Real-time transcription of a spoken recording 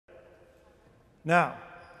Now,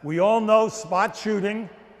 we all know spot shooting,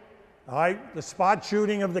 all right? The spot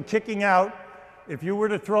shooting of the kicking out. If you were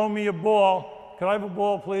to throw me a ball, could I have a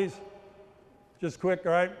ball, please? Just quick,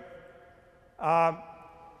 all right?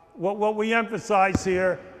 What we emphasize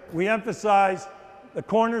here, we emphasize the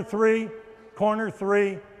corner three,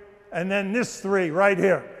 and then this three right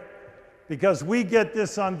here. Because we get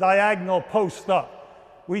this on diagonal post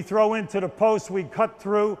up. We throw into the post, we cut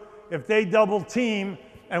through. If they double team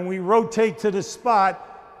and we rotate to the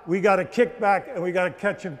spot, we got to kick back and we got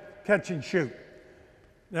to catch and shoot.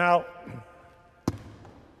 Now,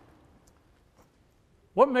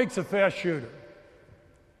 what makes a fast shooter?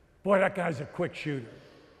 Boy, that guy's a quick shooter.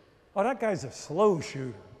 Oh, that guy's a slow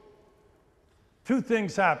shooter. Two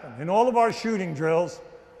things happen. In all of our shooting drills,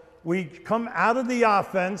 we come out of the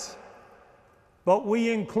offense, but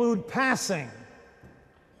we include passing.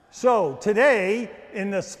 So today,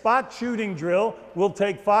 in the spot shooting drill, we'll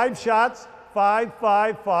take 5 shots, 5,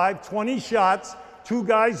 5, 5, 20 shots, 2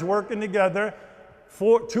 guys working together,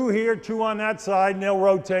 2 here, 2 on that side, and they'll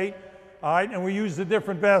rotate, all right, and we use the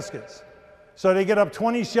different baskets. So they get up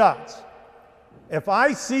 20 shots. If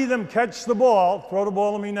I see them catch the ball, throw the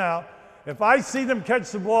ball to me now, if I see them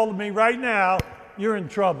catch the ball to me right now, you're in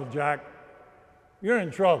trouble, Jack. You're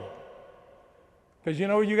in trouble. Because you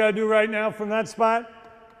know what you got to do right now from that spot?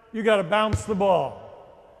 You got to bounce the ball.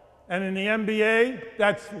 And in the NBA,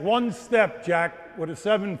 that's 1 step, Jack, with a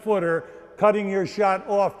 7-footer, cutting your shot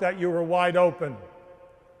off that you were wide open.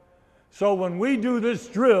 So when we do this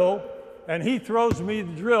drill, and he throws me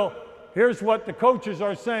the drill, here's what the coaches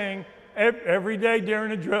are saying every day during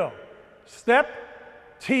the drill. Step,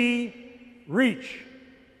 tee, reach.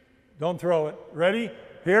 Don't throw it. Ready?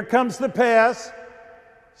 Here comes the pass.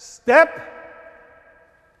 Step,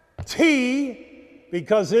 tee,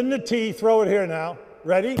 because in the tee, throw it here now.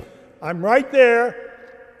 Ready? I'm right there,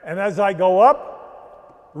 and as I go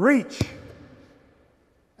up, reach.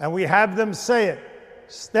 And we have them say it.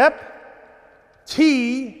 Step,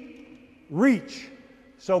 tee, reach.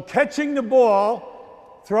 So catching the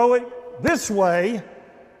ball, throw it this way,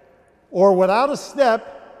 or without a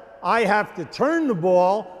step, I have to turn the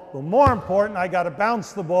ball, but more important, I got to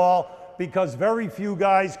bounce the ball because very few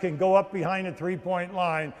guys can go up behind the three-point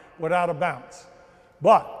line without a bounce.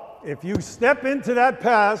 But if you step into that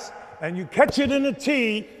pass and you catch it in a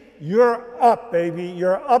tee, you're up, baby.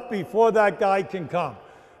 You're up before that guy can come.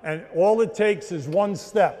 And all it takes is 1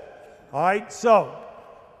 step. All right, so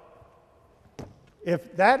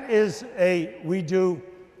if that is we do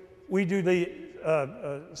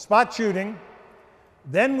the spot shooting,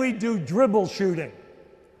 then we do dribble shooting.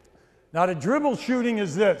 Now the dribble shooting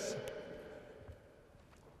is this.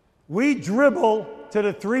 We dribble to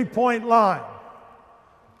the three-point line,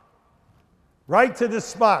 right to the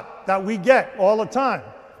spot that we get all the time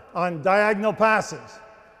on diagonal passes.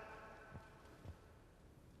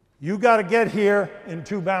 You got to get here in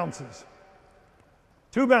 2 bounces.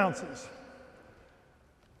 2 bounces.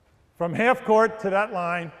 From half court to that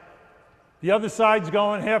line, the other side's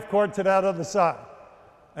going half court to that other side.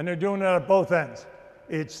 And they're doing that at both ends.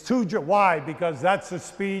 It's 2, why? Because that's the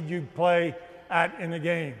speed you play at in the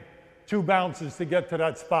game. 2 bounces to get to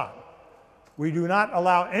that spot. We do not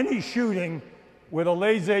allow any shooting with a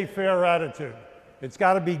laissez-faire attitude. It's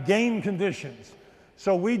got to be game conditions.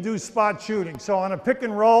 So we do spot shooting. So on a pick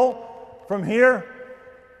and roll from here,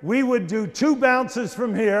 we would do 2 bounces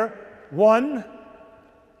from here. 1,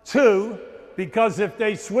 2, because if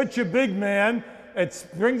they switch a big man, it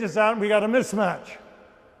brings us out and we got a mismatch.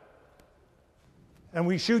 And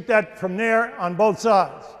we shoot that from there on both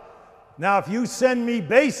sides. Now, if you send me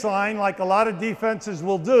baseline, like a lot of defenses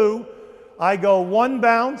will do, I go 1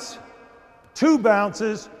 bounce, 2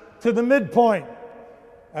 bounces to the midpoint,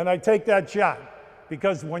 and I take that shot.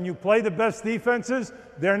 Because when you play the best defenses,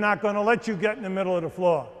 they're not going to let you get in the middle of the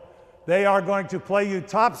floor. They are going to play you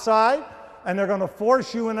top side, and they're going to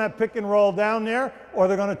force you in that pick and roll down there, or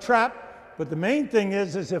they're going to trap. But the main thing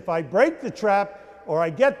is if I break the trap or I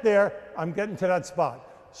get there, I'm getting to that spot.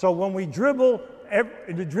 So when we dribble,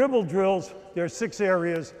 in the dribble drills, there's 6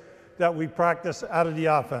 areas that we practice out of the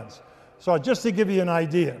offense. So just to give you an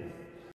idea.